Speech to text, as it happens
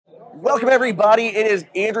Welcome everybody, it is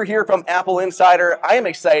Andrew here from AppleInsider. I am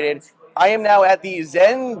excited. I am now at the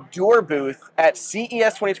Zendure booth at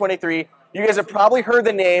CES 2023. You guys have probably heard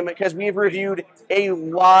the name because we've reviewed a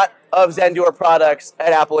lot of Zendure products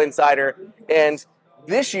at AppleInsider. And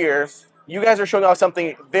this year, you guys are showing off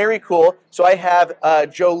something very cool. So I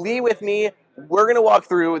have Jolie with me. We're going to walk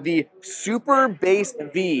through the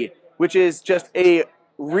SuperBase V, which is just a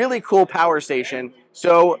really cool power station.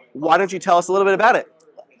 So why don't you tell us a little bit about it?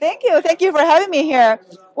 Thank you for having me here.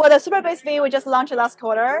 Well, the SuperBase V we just launched last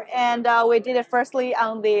quarter, and we did it firstly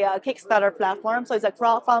on the Kickstarter platform. So it's a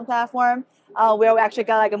crowdfund platform where we actually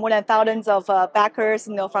got like more than thousands of backers,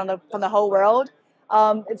 from the whole world.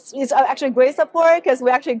 It's actually great support because we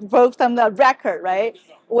actually broke some record, right?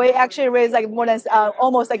 We actually raised like more than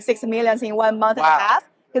almost like 6 million in 1 month and a half.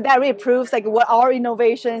 Because that really proves like what our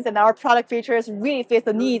innovations and our product features really fit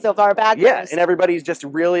the needs of our backers. Yeah, and everybody's just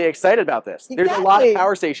really excited about this. Exactly. There's a lot of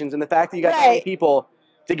power stations, and the fact that you got so many people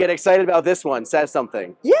to get excited about this one says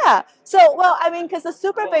something. Yeah. So, well, I mean, because the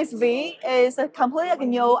SuperBase V is a completely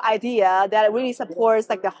new idea that really supports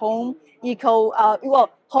like the home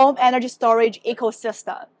home energy storage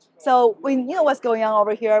ecosystem. So we know what's going on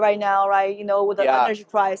over here right now, right? With the energy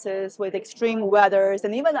crisis, with extreme weathers,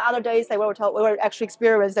 and even the other days that we were actually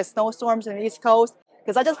experiencing the snowstorms in the East Coast.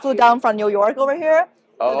 Because I just flew down from New York over here.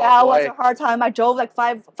 So that was a hard time. I drove like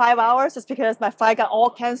five hours just because my flight got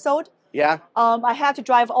all canceled. Yeah. I had to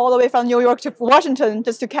drive all the way from New York to Washington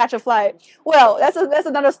just to catch a flight. Well, that's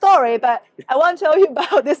another story. But I want to tell you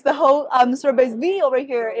about this. The whole SuperBase V over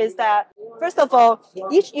here is that, first of all,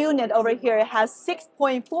 each unit over here has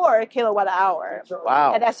 6.4 kilowatt hour.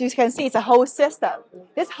 Wow. And as you can see, it's a whole system.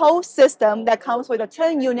 This whole system that comes with the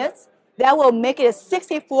 10 units, that will make it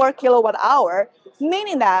 64 kilowatt hour,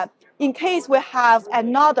 meaning that in case we have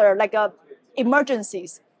another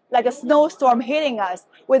emergencies, like a snowstorm hitting us,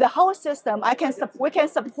 with the whole system, we can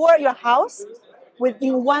support your house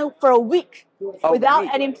for a week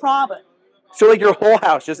without any problem. So like your whole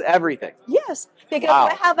house, just everything? Yes,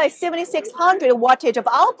 because we have like 7,600 wattage of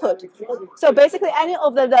output. So basically any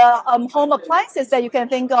of the home appliances that you can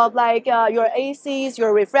think of, like your ACs,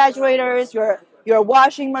 your refrigerators, your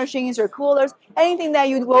washing machines, your coolers, anything that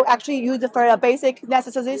you will actually use for basic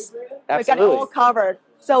necessities, we got it all covered.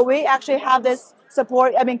 So we actually have this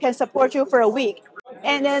support, can support you for a week.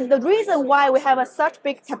 And then the reason why we have such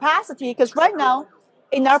big capacity, because right now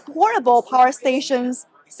in our portable power stations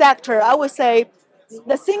sector, I would say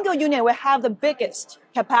the single unit will have the biggest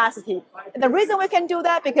capacity. And the reason we can do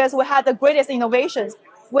that because we have the greatest innovations.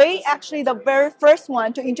 We actually the very first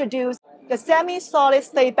one to introduce the semi-solid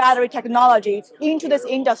state battery technology into this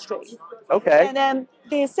industry. Okay. And then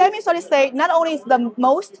the semi-solid state not only is the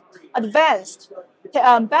most advanced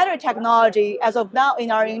battery technology as of now in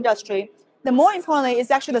our industry, the more importantly is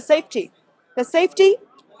actually the safety. The safety,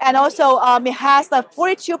 and also it has the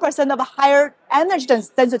 42% of higher energy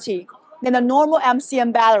density than the normal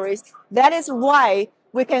MCM batteries. That is why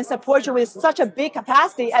we can support you with such a big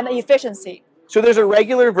capacity and efficiency. So there's a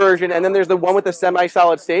regular version, and then there's the one with the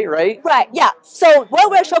semi-solid state, right? Right. Yeah. So what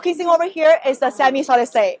we're showcasing over here is the semi-solid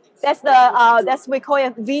state. That's we call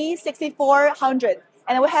it V6400.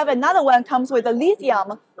 And we have another one comes with a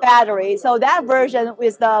lithium battery. So that version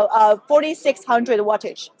is the 4,600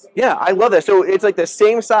 wattage. Yeah, I love that. So it's like the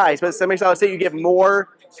same size, but semi-solid state, you get more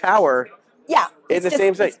power. Yeah. In the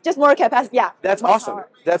same size. Just more capacity. Yeah. That's awesome. Power.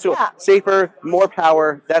 That's cool. Yeah. Safer, more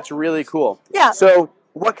power. That's really cool. Yeah. So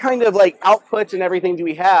what kind of outputs and everything do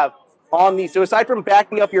we have on these? So aside from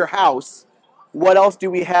backing up your house, what else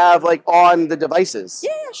do we have on the devices?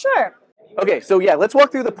 Yeah, sure. Okay, so yeah, let's walk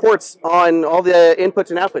through the ports on all the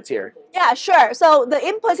inputs and outputs here. Yeah, sure. So the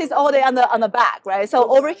inputs is all on the back, right? So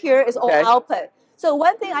over here is all output. So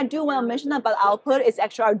one thing I do want to mention about output is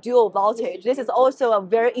actually our dual voltage. This is also a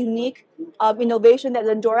very unique innovation that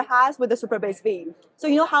Zendure has with the SuperBase V. So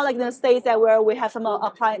you know how in the States where we have some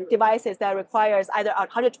appliance devices that requires either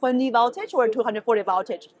 120 voltage or 240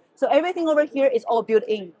 voltage. So everything over here is all built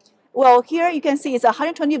in. Well, here you can see it's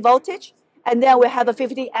 120 voltage, and then we have a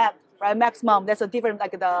 50 amp. Right, maximum. That's a different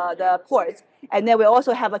the ports, and then we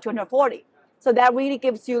also have a 240. So that really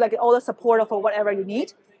gives you all the support for whatever you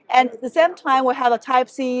need. And at the same time, we have a Type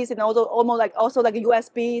C's and also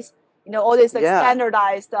USBs. All these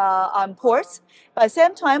standardized ports. But at the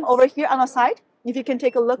same time, over here on the side, if you can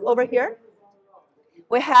take a look over here,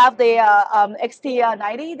 we have the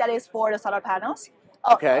XT90 that is for the solar panels.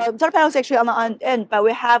 Solar panels actually on the end, but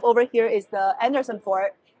we have over here is the Anderson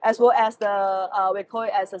port, as well as the we call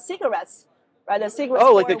it as the cigarettes, right? The cigarettes.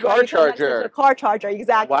 Oh, like the car charger. The car charger,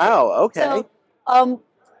 exactly. Wow. Okay. So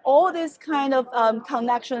all these kind of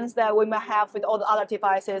connections that we might have with all the other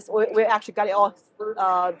devices, we actually got it all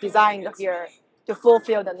designed here to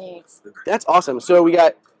fulfill the needs. That's awesome. So we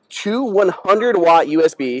got two 100-watt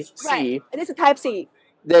USB-C. Right. And this is Type C.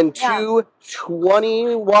 Then two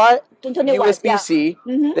 20-watt 20 watts, USB-C.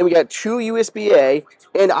 yeah. Mm-hmm. Then we got two USB-A.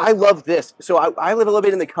 And I love this. So I live a little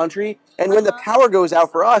bit in the country, and when the power goes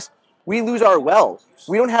out for us, we lose our well.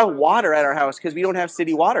 We don't have water at our house because we don't have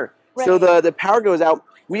city water. Right. So the power goes out.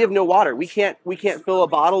 We have no water. We can't fill a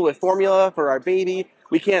bottle with formula for our baby.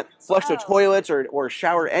 We can't flush the toilets or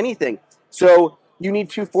shower anything. So you need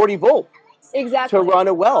 240 volt to run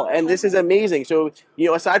a well, and this is amazing. So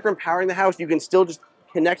aside from powering the house, you can still just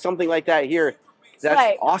connect something like that here.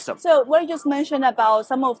 That's awesome. So what you just mentioned about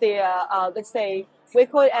some of the let's say we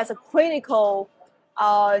call it as a critical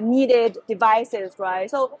needed devices, right?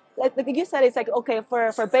 So like you said, it's like okay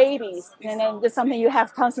for babies, and then there's something you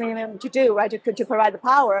have constantly to do, right, to provide the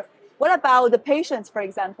power. What about the patients, for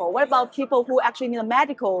example? What about people who actually need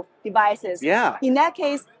medical devices? Yeah. In that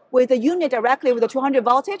case, with the unit directly with the 200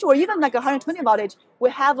 voltage or even like 120 voltage, we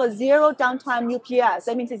have a zero downtime UPS.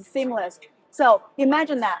 That means it's seamless. So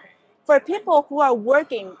imagine that. For people who are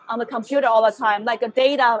working on the computer all the time, like a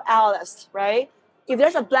data analyst, right? If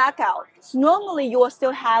there's a blackout, normally you will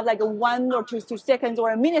still have like a 1 or 2 seconds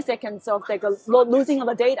or a milliseconds of like a losing of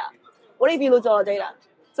the data. What if you lose all the data?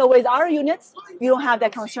 So with our units, you don't have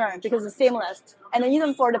that concern because it's seamless. And then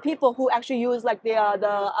even for the people who actually use like the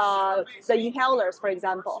inhalers, for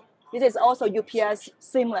example, this is also UPS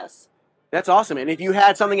seamless. That's awesome. And if you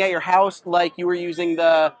had something at your house, like you were using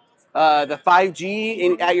the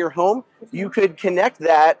 5G at your home, you could connect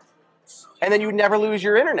that, and then you'd never lose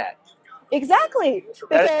your internet. Exactly.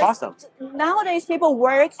 That is awesome. Nowadays, people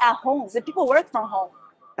work at home. The people work from home.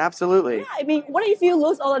 Absolutely. Yeah, I mean, what if you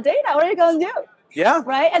lose all the data? What are you going to do? Yeah.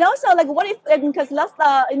 Right? And also, like, what if, because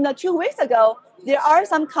in 2 weeks ago, there are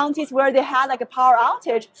some counties where they had like a power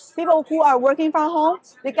outage. People who are working from home,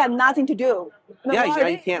 they got nothing to do. You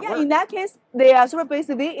can't work. In that case, the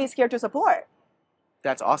SuperBase V is here to support.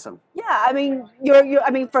 That's awesome. Yeah, I mean, I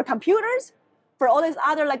mean, for computers, for all these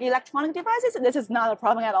other like electronic devices, this is not a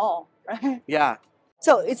problem at all, right? Yeah.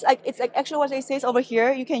 So it's like actually what it says over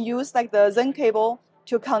here. You can use like the Zen cable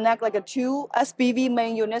to connect like two SPV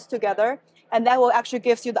main units together, and that will actually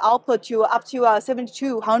gives you the output to up to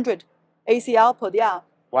 7200 AC output. Yeah.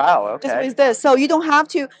 Wow. Okay. Just with this, so you don't have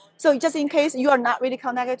to. So just in case you are not really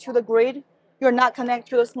connected to the grid, you're not connected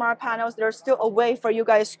to the smart panels, there's still a way for you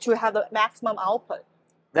guys to have the maximum output.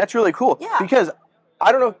 That's really cool. Yeah. Because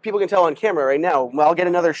I don't know if people can tell on camera right now. Well, I'll get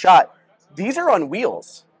another shot. These are on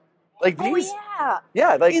wheels. Like these. Oh, yeah.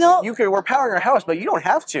 Yeah. Like we're powering our house, but you don't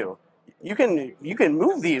have to. You can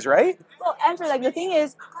move these, right? Well, Andrew, like the thing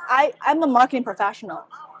is, I'm a marketing professional.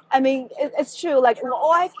 I mean, it's true. Like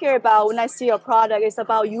all I care about when I see a product is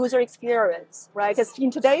about user experience, right? Because in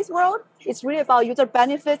today's world, it's really about user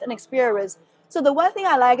benefits and experience. So the one thing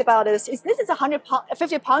I like about this is this is a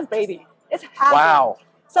 50-pound baby. It's heavy. Wow.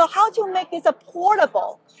 So how to make this a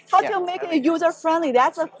portable? How to make it user friendly?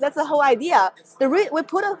 That's the whole idea. We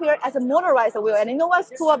put it here as a motorized wheel, and you know what's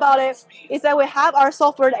cool about it is that we have our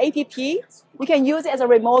software, the app. You can use it as a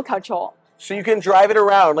remote control. So you can drive it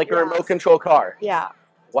around like a remote control car. Yeah.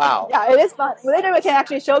 Wow. Yeah, it is fun. Later we can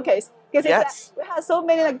actually showcase because we have so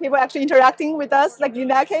many like people actually interacting with us. Like in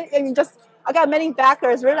that case, and I got many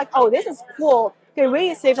backers. We're like, oh, this is cool. It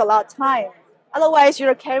really saves a lot of time. Otherwise,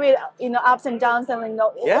 you're carrying ups and downs, and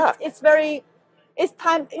it's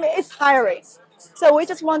tiring. So we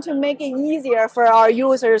just want to make it easier for our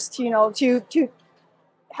users to to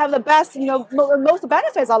have the best most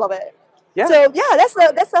benefits out of it. Yeah. So yeah, that's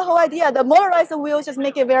the whole idea. The motorized wheels just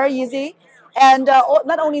make it very easy, and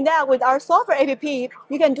not only that, with our software app, you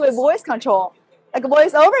can do a voice control, like a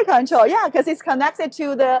voice over control. Yeah, because it's connected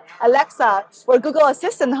to the Alexa or Google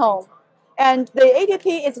Assistant home. And the app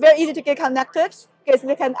is very easy to get connected because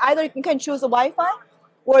you can choose the Wi-Fi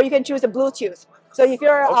or you can choose the Bluetooth. So if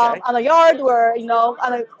you're on a yard or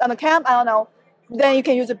on a camp, I don't know, then you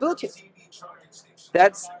can use the Bluetooth.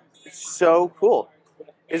 That's so cool.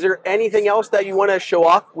 Is there anything else that you want to show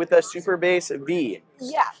off with the SuperBase V?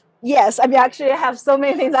 Yeah. Yes. I mean, actually, I have so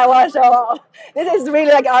many things I want to show off. This is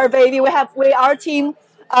really like our baby. Our team,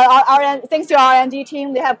 thanks to our R&D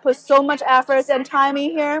team, they have put so much effort and time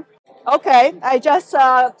in here. Okay, I just...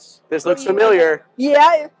 this looks familiar.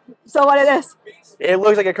 Yeah, so what it is? It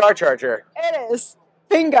looks like a car charger. It is.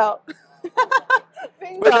 Bingo.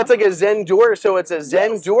 Bingo. But that's like a Zendure, so it's a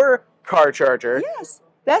Zendure car charger. Yes,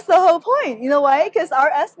 that's the whole point. You know why? Because our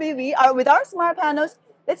SPV, with our smart panels,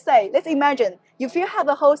 let's imagine if you have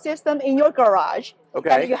the whole system in your garage, Okay.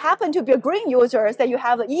 and you happen to be a green user, that you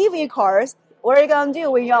have EV cars, what are you gonna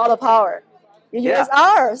do when you're out of power? You use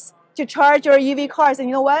ours to charge your EV cars, and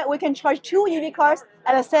you know what? We can charge 2 EV cars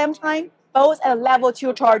at the same time, both at level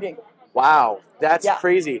 2 charging. Wow, that's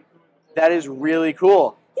crazy. That is really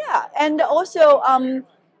cool. Yeah, and also,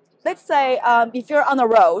 let's say if you're on the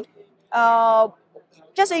road,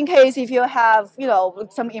 just in case if you have,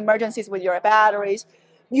 some emergencies with your batteries,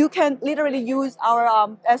 you can literally use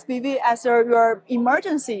our SPV as your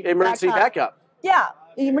emergency backup. Yeah,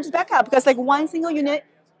 emergency backup, because like one single unit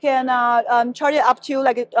can charge it up to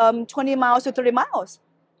like 20 miles to 30 miles.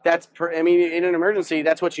 That's in an emergency,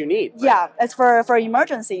 that's what you need. Yeah, it's for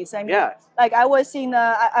emergencies. I mean, like I was in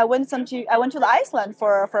I went to the Iceland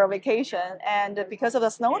for a vacation, and because of the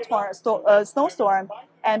snowstorm,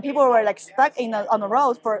 and people were like stuck on the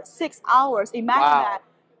road for 6 hours. Imagine that.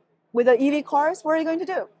 With the EV cars, what are you going to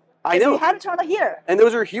do? I know. You had to turn the heater. And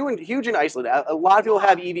those are huge in Iceland. A lot of people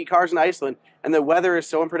have EV cars in Iceland, and the weather is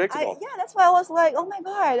so unpredictable. Yeah, that's why I was like, oh my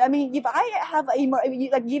God. I mean, if I have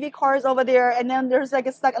like EV cars over there, and then there's like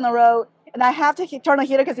a stuck on the road, and I have to turn the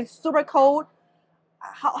heater because it's super cold,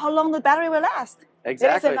 how long the battery will last?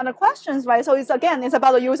 Exactly. There's another questions, right? So it's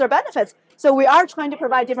about the user benefits. So we are trying to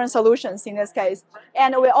provide different solutions in this case.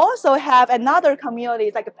 And we also have another community,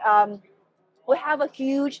 like we have a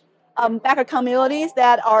huge backer communities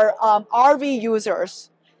that are RV users,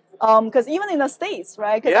 because even in the States,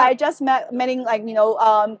 right? Because I just meeting like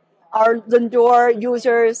our Zendure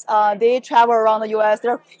users. They travel around the US.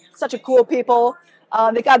 They're such a cool people.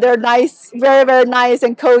 They got their nice, very very nice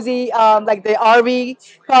and cozy like the RV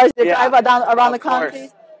cars. They drive around the country.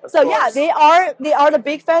 So yeah, they are the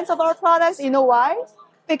big fans of our products. You know why?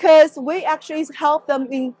 Because we actually help them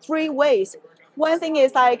in 3 ways. One thing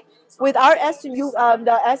is like with our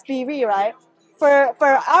the SPV, right? For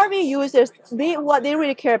RV users, what they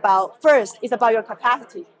really care about first is about your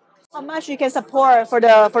capacity, how much you can support for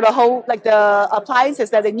the whole like the appliances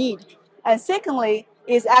that they need, and secondly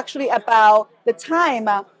is actually about the time.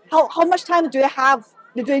 How much time do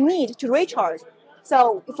they need to recharge?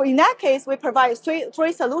 So in that case, we provide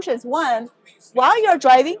three solutions. One, while you're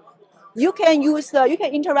driving, you can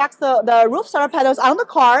interact the roof solar panels on the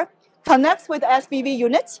car, connects with the SPV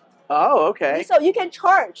unit. Oh, okay. So you can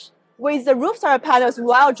charge with the roof solar panels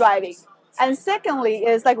while driving. And secondly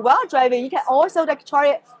is like while driving, you can also like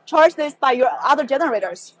charge this by your other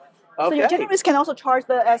generators. Okay. So your generators can also charge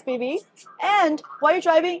the SPV. And while you're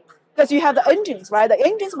driving, because you have the engines, right? The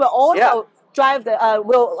engines will also drive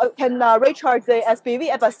can recharge the SPV.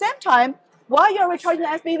 At the same time, while you're recharging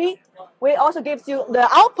the SPV, we also gives you the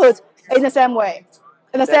output in the same way,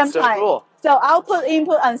 in the same time. Cool. So output,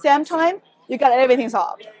 input, and same time, you got everything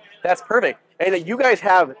solved. That's perfect. And you guys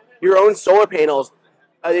have your own solar panels.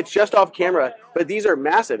 It's just off camera, but these are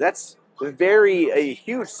massive. That's a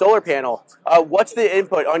huge solar panel. What's the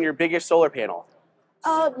input on your biggest solar panel?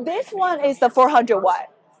 This one is the 400 watt.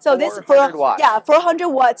 So 400 watts. 400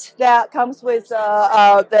 watts that comes with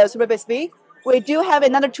the SuperBase V. We do have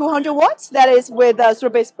another 200 watts that is with the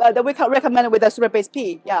SuperBase that we can recommend with the SuperBase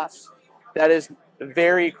P. Yeah. That is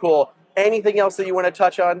very cool. Anything else that you want to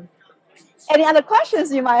touch on? Any other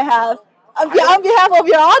questions you might have on behalf of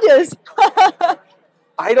your audience?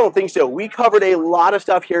 I don't think so. We covered a lot of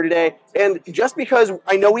stuff here today, and just because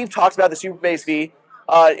I know we've talked about the SuperBase V,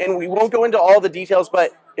 and we won't go into all the details,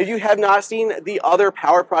 but if you have not seen the other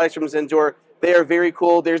power products from Zendure, they are very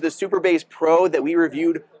cool. There's the SuperBase Pro that we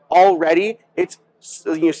reviewed already. It's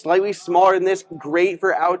slightly smaller than this, great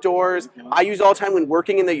for outdoors. I use it all the time when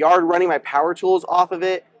working in the yard, running my power tools off of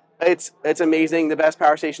it. It's amazing, the best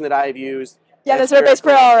power station that I've used. Yeah, the SuperBase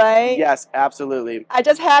Pro, right? Yes, absolutely. I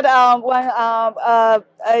just had a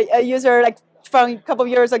user like from a couple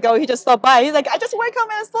of years ago. He just stopped by. He's like, I just want to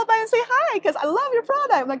come in and stop by and say hi because I love your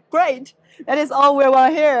product. I'm like, great. That is all we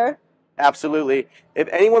want to hear. Absolutely. If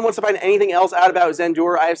anyone wants to find anything else out about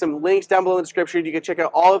Zendure, I have some links down below in the description. You can check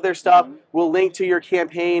out all of their stuff. We'll link to your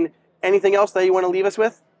campaign. Anything else that you want to leave us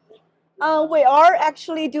with? We are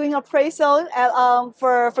actually doing a pre-sale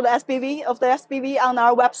for the SPV on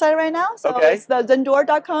our website right now. So it's the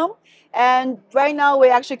Zendure.com, and right now we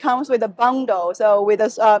actually comes with a bundle. So with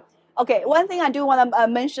this, one thing I do want to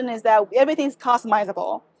mention is that everything is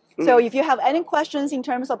customizable. So if you have any questions in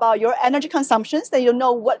terms about your energy consumptions, then you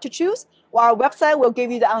know what to choose, our website will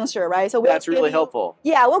give you the answer, right? So that's really helpful.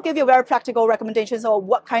 Yeah, we'll give you very practical recommendations of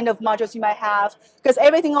what kind of modules you might have, because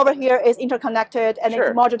everything over here is interconnected and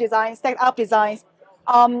it's module design, stacked up designs.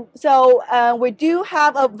 So we do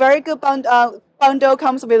have a very good bundle,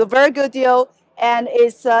 comes with a very good deal, and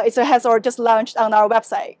it has just launched on our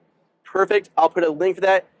website. perfect. I'll put a link for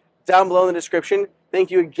that down below in the description.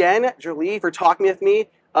 Thank you again, Jolie, for talking with me.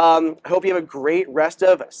 I hope you have a great rest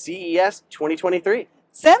of CES 2023.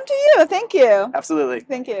 Same to you. Thank you. Absolutely.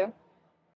 Thank you.